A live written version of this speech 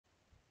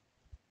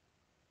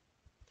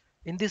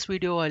In this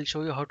video, I'll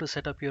show you how to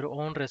set up your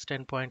own REST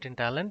endpoint in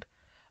Talend,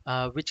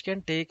 which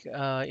can take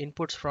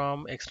inputs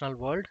from external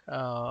world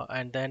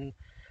and then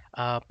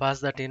pass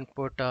that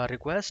input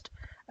request.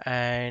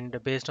 And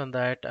based on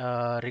that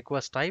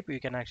request type,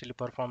 you can actually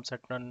perform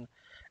certain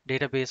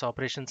database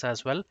operations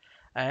as well.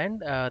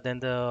 And then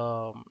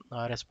the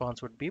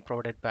response would be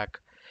provided back.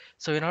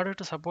 So in order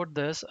to support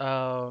this,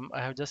 I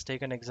have just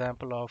taken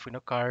example of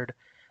card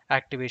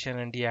activation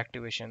and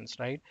deactivations,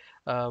 right?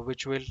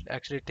 Which will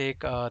actually take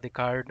the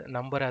card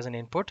number as an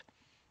input,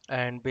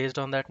 and based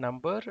on that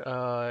number,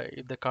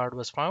 if the card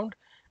was found,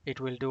 it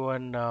will do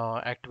an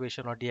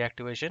activation or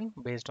deactivation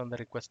based on the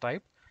request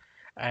type,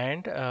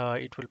 and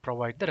it will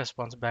provide the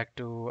response back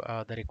to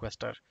the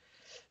requester.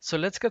 So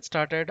let's get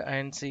started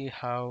and see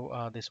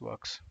how this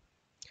works.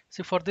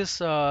 See, for this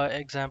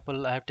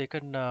example, I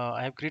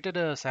have created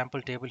a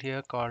sample table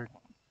here called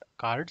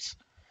cards,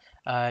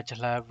 which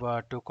will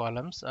have two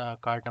columns,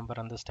 card number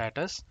and the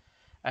status.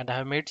 And I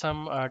have made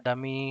some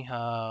dummy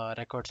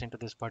records into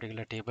this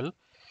particular table,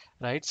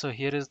 right? So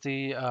here is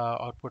the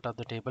output of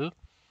the table.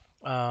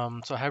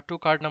 So I have two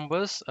card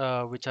numbers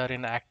which are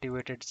in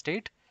activated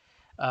state.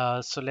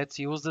 So let's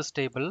use this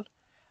table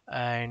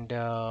and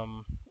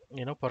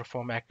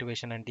perform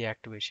activation and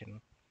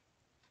deactivation.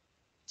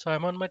 So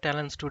I'm on my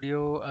Talent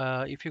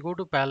Studio. If you go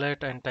to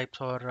palette and type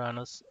for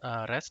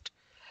REST,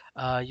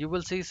 you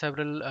will see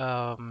several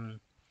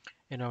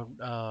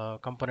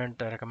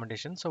component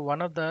recommendations. So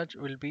one of that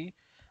will be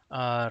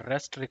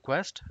REST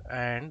request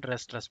and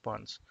REST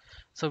response.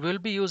 So we'll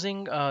be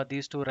using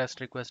these two,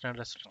 REST request and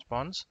REST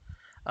response,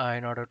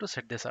 in order to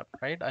set this up,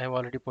 right? I have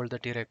already pulled the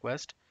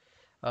tRequest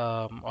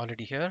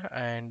already here,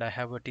 and I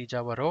have a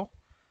tjava row,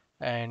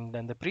 and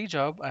then the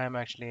pre-job I am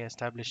actually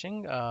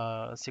establishing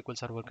SQL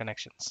Server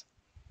connections.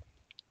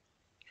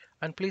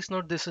 And please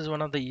note, this is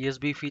one of the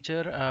ESB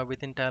feature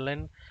within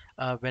Talend.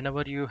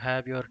 Whenever you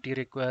have your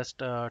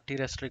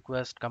tRest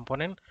request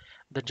component,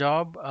 the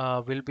job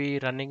will be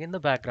running in the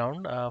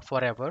background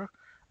forever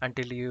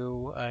until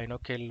you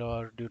kill,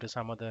 or due to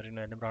some other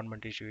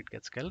environment issue it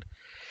gets killed.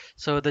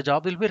 So the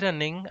job will be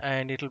running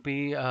and it will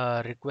be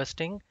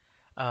requesting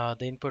the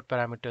input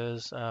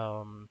parameters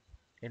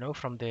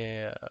from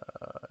the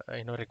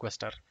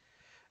requester.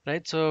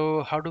 Right,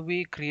 so how do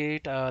we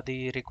create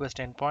the request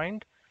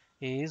endpoint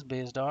is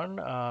based on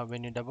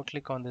when you double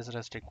click on this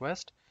REST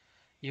request,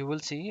 you will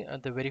see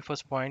the very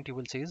first point you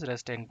will see is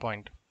REST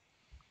endpoint.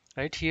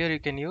 Right, here you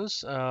can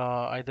use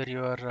either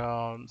your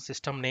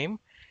system name.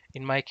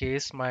 In my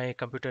case, my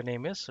computer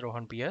name is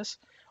Rohan PS,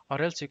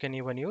 or else you can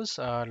even use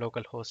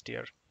localhost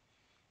here.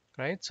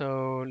 Right,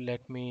 so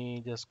let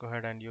me just go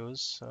ahead and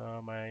use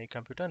my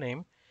computer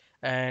name,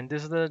 and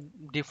this is the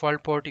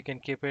default port. You can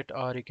keep it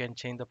or you can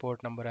change the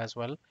port number as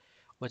well,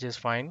 which is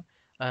fine.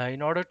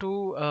 In order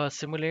to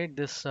simulate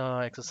this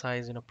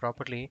exercise,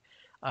 properly,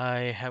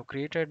 I have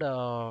created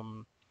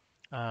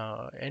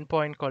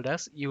endpoint called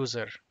as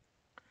user,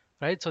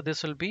 right? So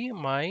this will be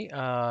my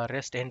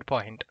REST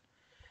endpoint.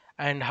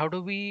 And how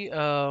do we,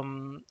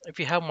 if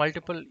you have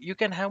multiple, you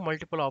can have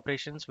multiple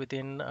operations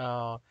within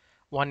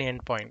one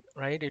endpoint,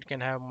 right? It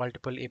can have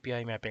multiple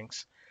API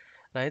mappings,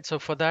 right? So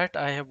for that,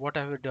 what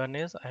I have done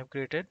is I have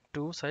created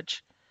two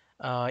such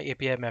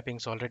API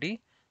mappings already.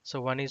 So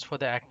one is for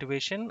the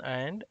activation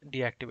and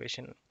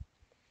deactivation,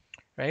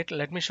 right?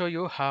 Let me show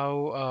you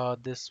how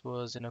this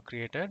was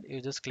created.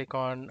 You just click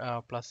on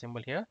plus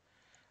symbol here,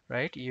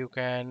 right? You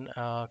can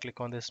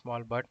click on this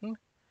small button,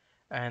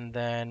 and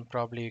then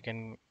probably you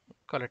can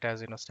call it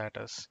as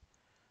status,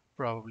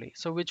 probably.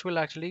 So which will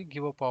actually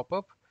give a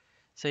pop-up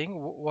saying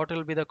what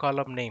will be the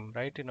column name,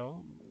 right?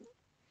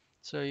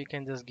 So you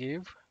can just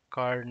give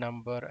card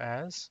number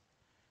as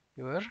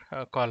your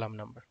column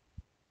number,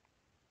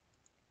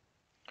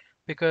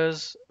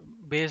 because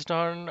based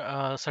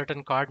on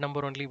certain card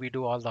number only we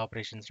do all the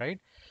operations, right?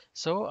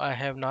 So I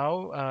have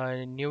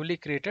now newly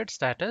created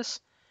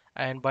status,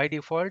 and by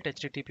default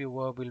http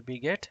verb will be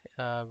get.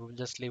 We'll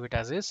just leave it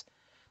as is.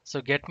 So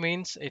get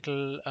means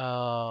it'll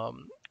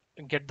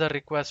get the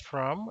request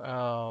from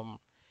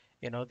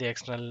the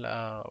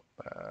external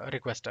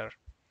requester,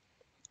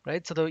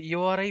 right? So the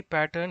URI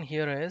pattern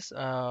here is,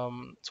 so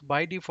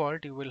by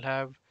default you will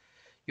have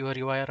your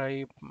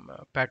URI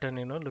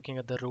pattern, looking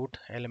at the root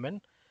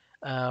element.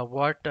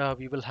 What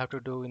we will have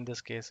to do in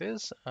this case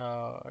is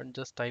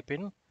just type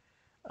in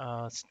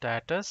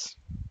status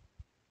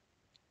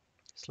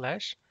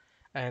slash,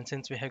 and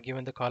since we have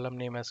given the column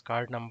name as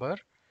card number,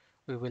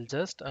 we will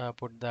just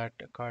put that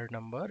card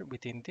number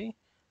within the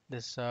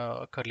this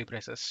curly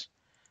braces,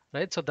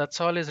 right? So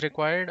that's all is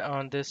required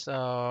on this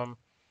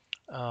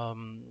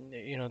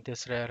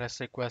this REST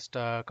request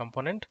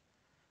component.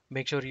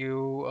 Make sure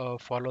you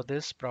follow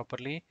this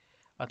properly,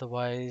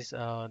 otherwise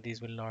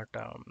these will not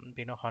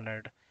be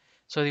honored.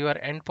 So your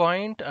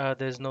endpoint,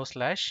 there's no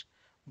slash,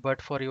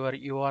 but for your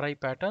URI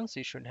patterns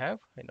you should have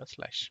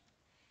slash,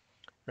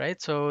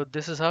 right? So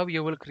this is how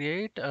you will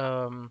create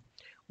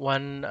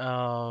one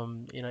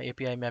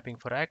API mapping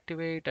for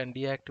activate and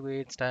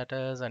deactivate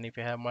status, and if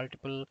you have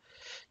multiple,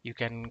 you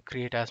can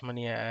create as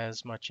many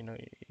as much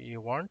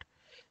you want.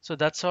 So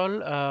that's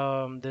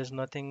all. There's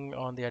nothing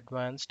on the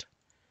advanced.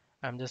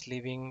 I'm just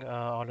leaving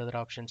all other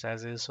options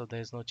as is, so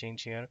there's no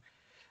change here,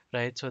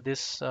 right? So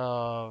this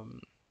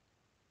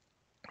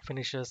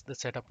finishes the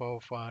setup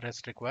of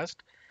REST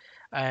request.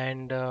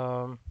 And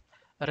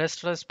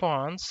REST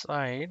response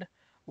side,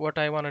 what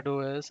I want to do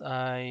is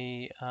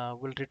I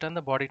will return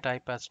the body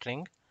type as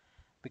string,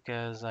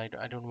 because I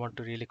don't want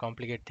to really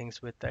complicate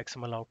things with the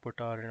XML output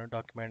or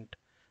document,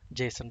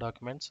 JSON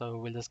document. So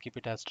we'll just keep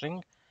it as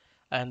string.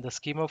 And the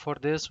schema for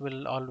this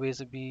will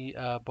always be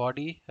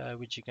body,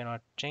 which you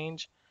cannot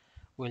change.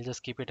 We'll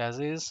just keep it as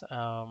is.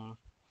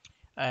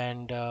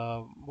 And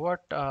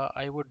what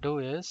I would do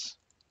is,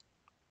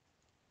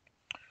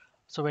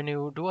 so when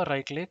you do a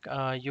right click,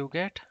 you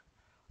get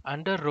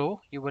under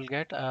row, you will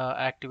get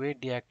activate,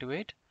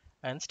 deactivate,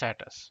 and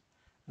status.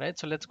 Right.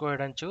 So let's go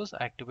ahead and choose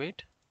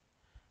activate,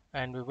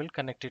 and we will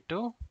connect it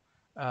to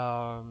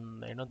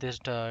this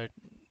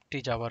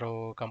tjava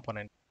row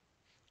component.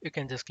 You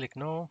can just click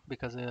no,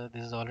 because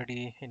this is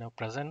already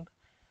present.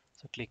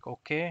 So click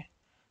OK.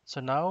 So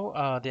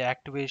now the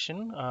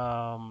activation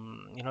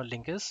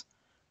link is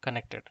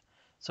connected.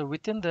 So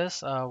within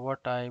this,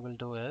 what I will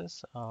do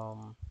is,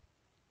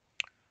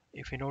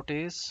 if you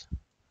notice,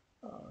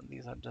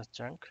 these are just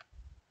junk.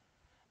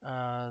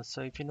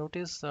 So if you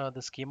notice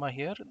the schema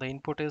here, the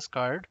input is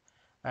card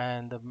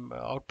and the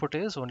output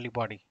is only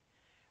body,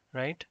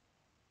 right?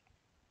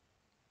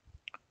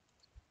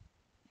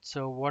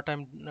 So what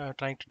I'm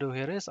trying to do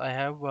here is I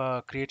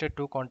have created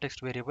two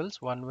context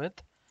variables,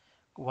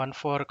 one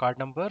for card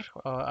number,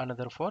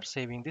 another for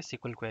saving the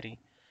SQL query,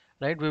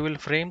 right? We will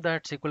frame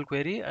that SQL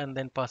query and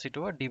then pass it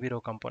to a DB row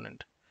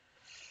component.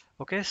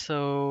 Okay,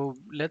 so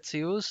let's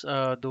use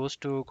those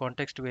two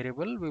context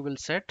variable. We will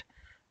set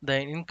the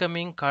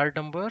incoming card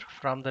number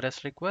from the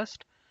REST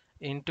request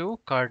into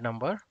card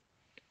number.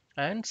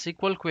 And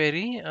SQL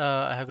query,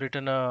 I have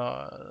written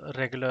a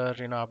regular,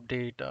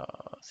 update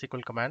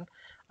SQL command,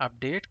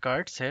 update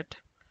card set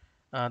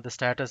the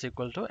status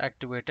equal to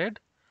activated,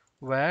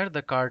 where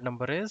the card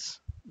number is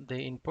the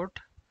input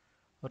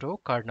row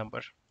card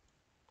number.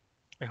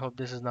 I hope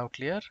this is now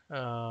clear.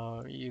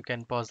 You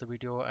can pause the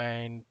video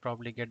and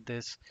probably get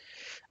this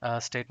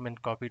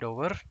statement copied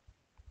over,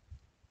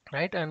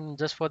 right? And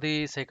just for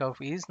the sake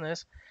of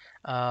easiness,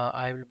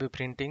 I will be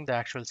printing the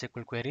actual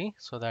SQL query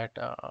so that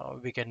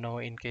we can know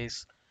in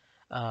case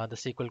the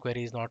SQL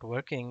query is not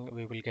working,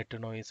 we will get to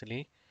know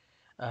easily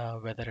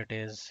whether it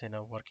is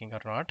working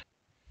or not.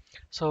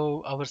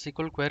 So our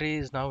SQL query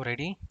is now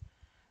ready,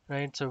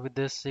 right? So with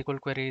this SQL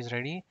query is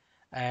ready,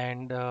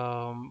 and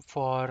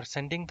for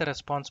sending the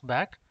response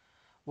back,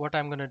 what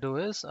I'm going to do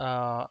is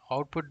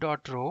output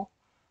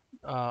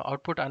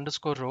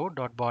underscore row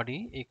dot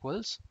body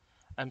equals,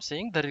 I'm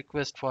saying the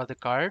request for the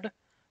card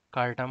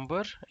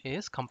number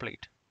is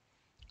complete,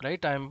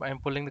 right? I'm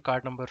pulling the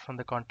card number from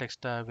the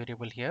context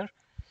variable here.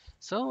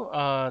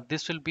 So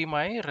this will be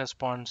my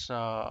response,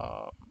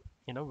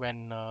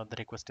 when the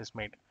request is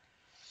made.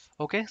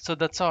 Okay, so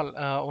that's all.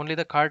 Only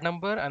the card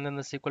number and then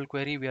the SQL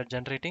query we are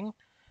generating,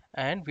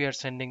 and we are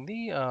sending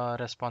the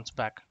response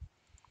back,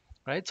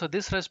 right? So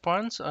this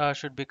response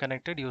should be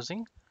connected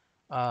using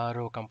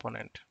row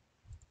component,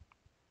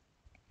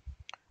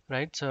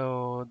 right?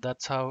 So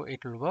that's how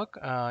it will work.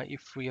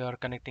 If we are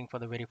connecting for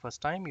the very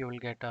first time, you will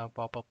get a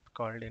pop-up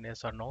called in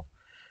yes or no.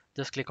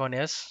 Just click on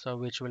yes, so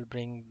which will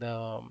bring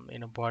the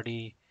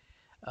body,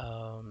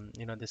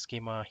 the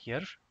schema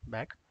here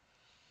back,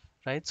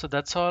 right? So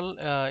that's all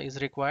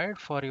is required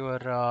for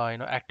your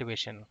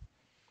activation.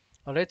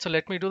 All right, so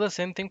let me do the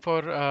same thing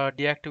for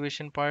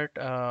deactivation part.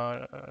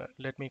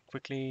 Let me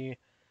quickly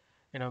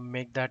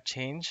make that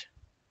change.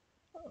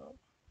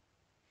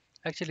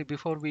 Actually,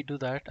 before we do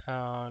that,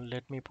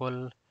 let me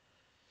pull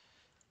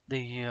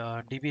the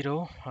DB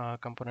row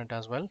component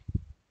as well.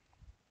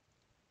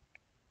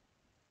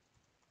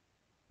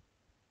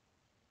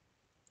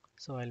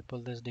 So I'll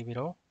pull this DB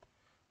row.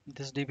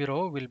 This DB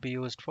row will be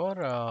used for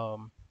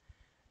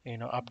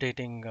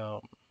updating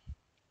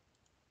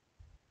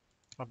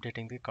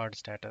the card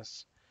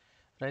status,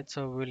 right?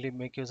 So we'll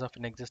make use of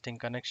an existing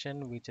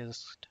connection which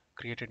is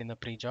created in the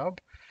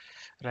pre-job,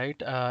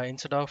 right?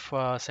 Instead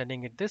of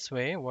sending it this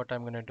way, what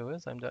I'm going to do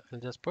is I'll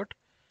just put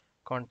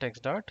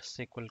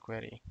context.sql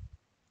query.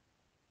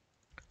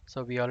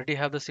 So we already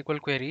have the SQL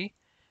query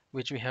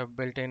which we have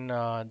built in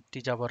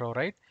tjava row,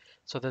 right?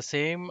 So the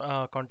same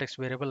context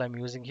variable I'm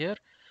using here.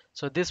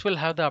 So this will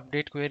have the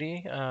update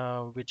query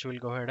which will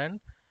go ahead and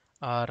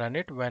run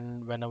it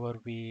whenever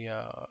we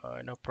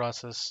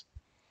process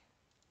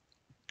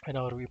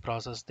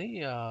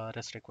the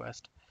REST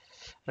request,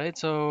 right?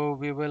 So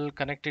we will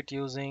connect it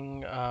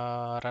using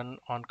run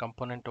on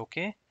component.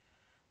 OK.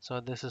 So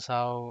this is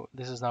how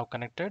this is now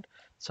connected.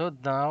 So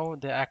now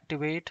the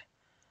activate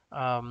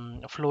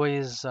flow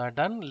is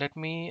done. Let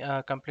me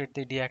complete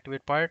the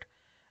deactivate part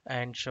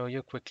and show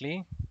you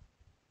quickly.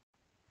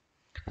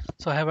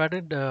 So I have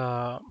added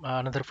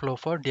another flow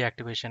for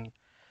deactivation,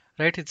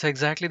 right? It's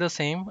exactly the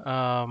same.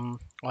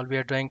 All we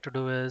are trying to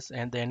do is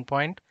end the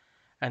endpoint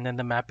And then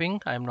the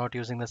mapping, I'm not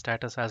using the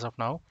status as of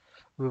now.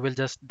 We will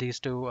just these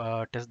two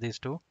test these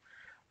two,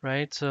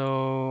 right?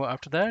 So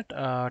after that,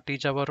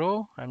 tjava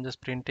row, I'm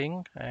just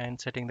printing and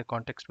setting the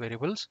context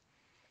variables.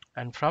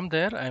 And from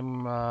there,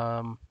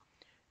 I'm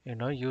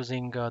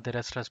using the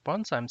rest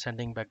response. I'm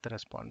sending back the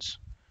response,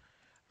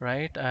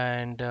 right?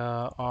 And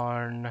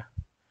on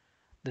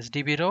this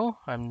db row,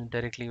 I'm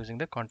directly using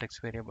the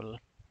context variable,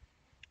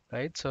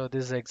 right? So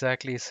this is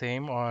exactly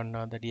same on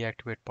the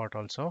deactivate part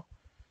also.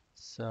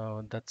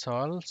 So that's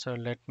all. So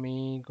let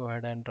me go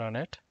ahead and run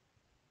it.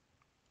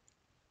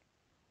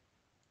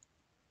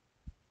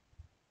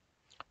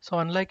 So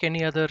unlike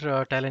any other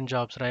Talend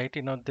jobs, right?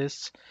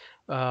 This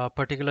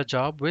particular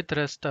job with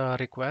REST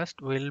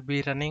request will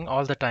be running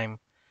all the time,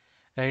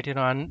 right?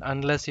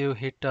 Unless you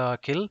hit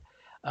kill,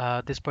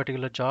 this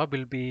particular job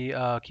will be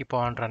keep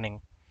on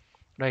running,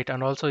 right?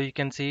 And also you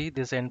can see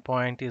this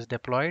endpoint is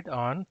deployed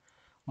on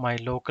my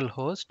local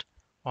host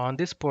on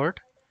this port,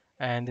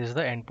 and this is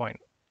the endpoint,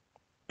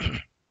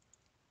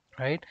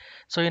 right?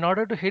 So in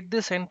order to hit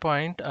this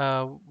endpoint,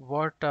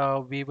 what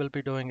we will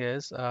be doing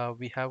is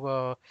we have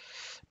a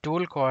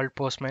tool called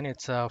Postman.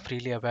 It's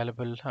freely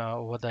available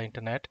over the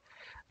internet,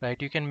 right?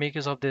 You can make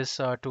use of this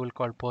tool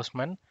called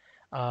Postman,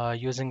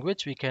 using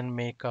which we can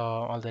make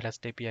all the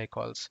REST API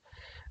calls,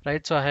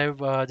 right? So I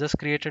have just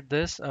created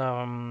this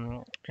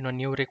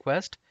new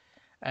request,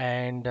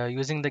 and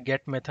using the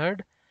get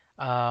method,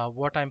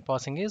 what I'm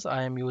passing is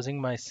I am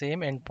using my same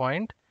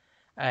endpoint,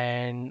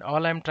 and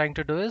all I'm trying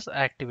to do is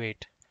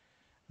activate,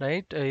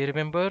 right? You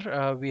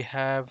remember we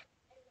have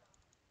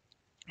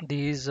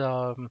these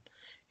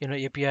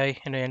API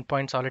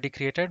endpoints already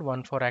created,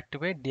 one for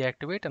activate,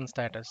 deactivate, and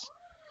status,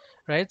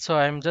 right? So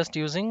I'm just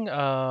using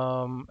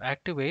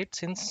activate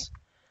since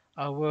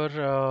our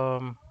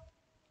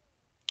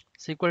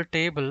SQL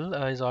table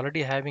is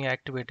already having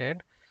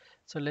activated.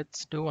 So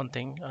let's do one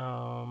thing.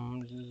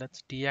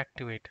 Let's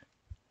deactivate,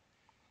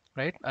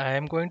 right? I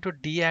am going to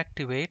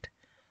deactivate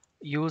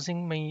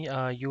using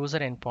my user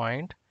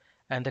endpoint,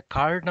 and the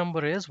card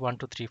number is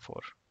 1234,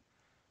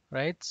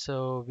 right?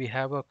 So we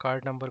have a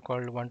card number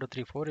called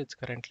 1234. It's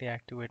currently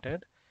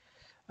activated.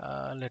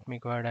 Let me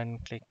go ahead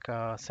and click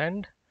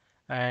send.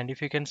 And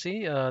if you can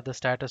see the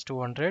status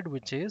 200,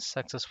 which is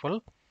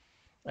successful,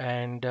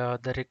 and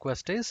the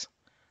request is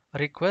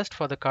request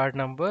for the card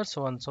number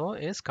so and so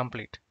is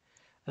complete,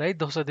 right?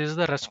 So this is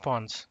the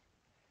response.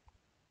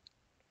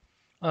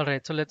 All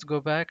right, so let's go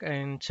back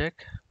and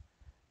check.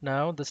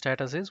 Now the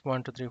status is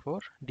 1234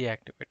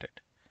 deactivated,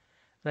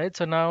 right?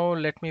 So now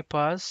let me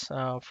pass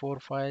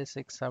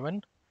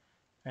 4567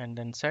 and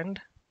then send.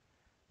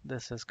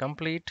 This is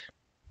complete.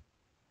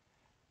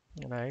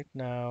 Right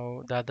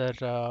now, the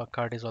other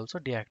card is also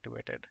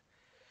deactivated.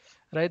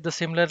 Right. The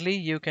similarly,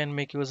 you can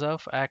make use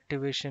of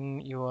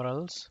activation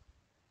URLs.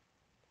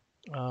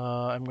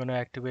 I'm going to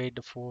activate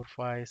the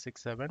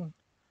 4567,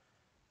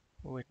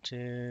 which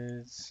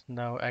is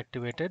now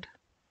activated.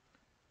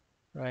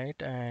 Right.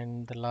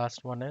 And the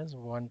last one is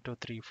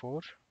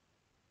 1234.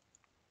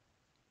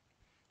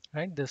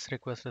 Right. This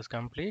request is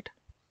complete,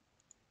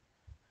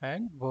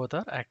 and both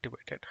are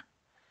activated.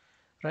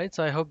 Right.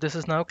 So I hope this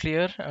is now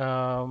clear.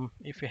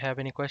 If you have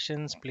any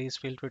questions, please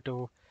feel free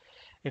to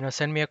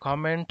send me a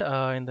comment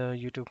in the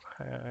YouTube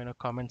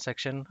comment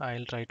section.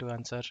 I'll try to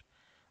answer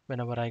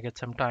whenever I get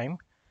some time.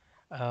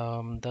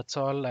 That's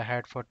all I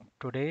had for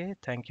today.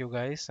 Thank you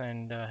guys,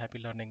 and happy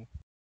learning.